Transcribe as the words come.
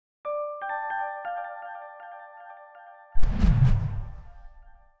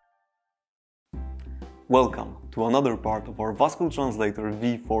Welcome to another part of our Vasco Translator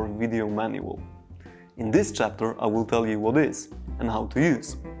V4 video manual. In this chapter I will tell you what is and how to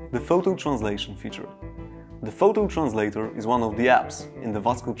use the photo translation feature. The photo translator is one of the apps in the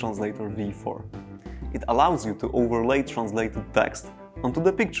Vasco Translator V4. It allows you to overlay translated text onto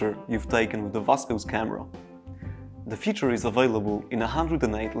the picture you've taken with the Vasco's camera. The feature is available in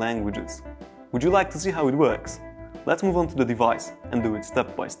 108 languages. Would you like to see how it works? Let's move on to the device and do it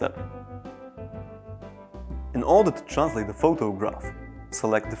step by step. In order to translate the photograph,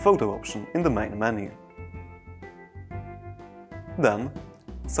 select the photo option in the main menu. Then,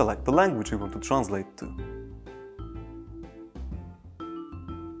 select the language you want to translate to.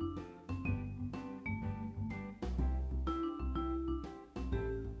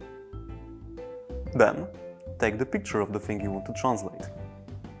 Then, take the picture of the thing you want to translate.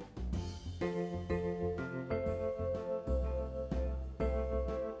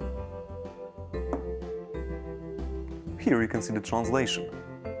 Here you can see the translation.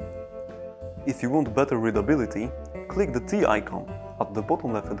 If you want better readability, click the T icon at the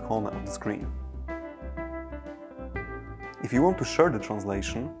bottom left-hand corner of the screen. If you want to share the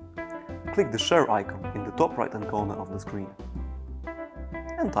translation, click the share icon in the top right-hand corner of the screen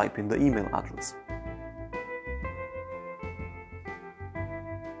and type in the email address.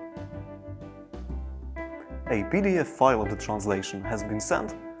 A PDF file of the translation has been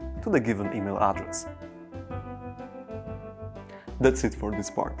sent to the given email address. That's it for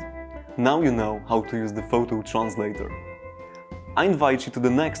this part. Now you know how to use the photo translator. I invite you to the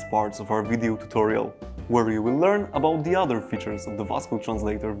next parts of our video tutorial, where you will learn about the other features of the Vasco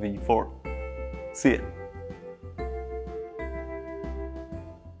Translator V4. See ya!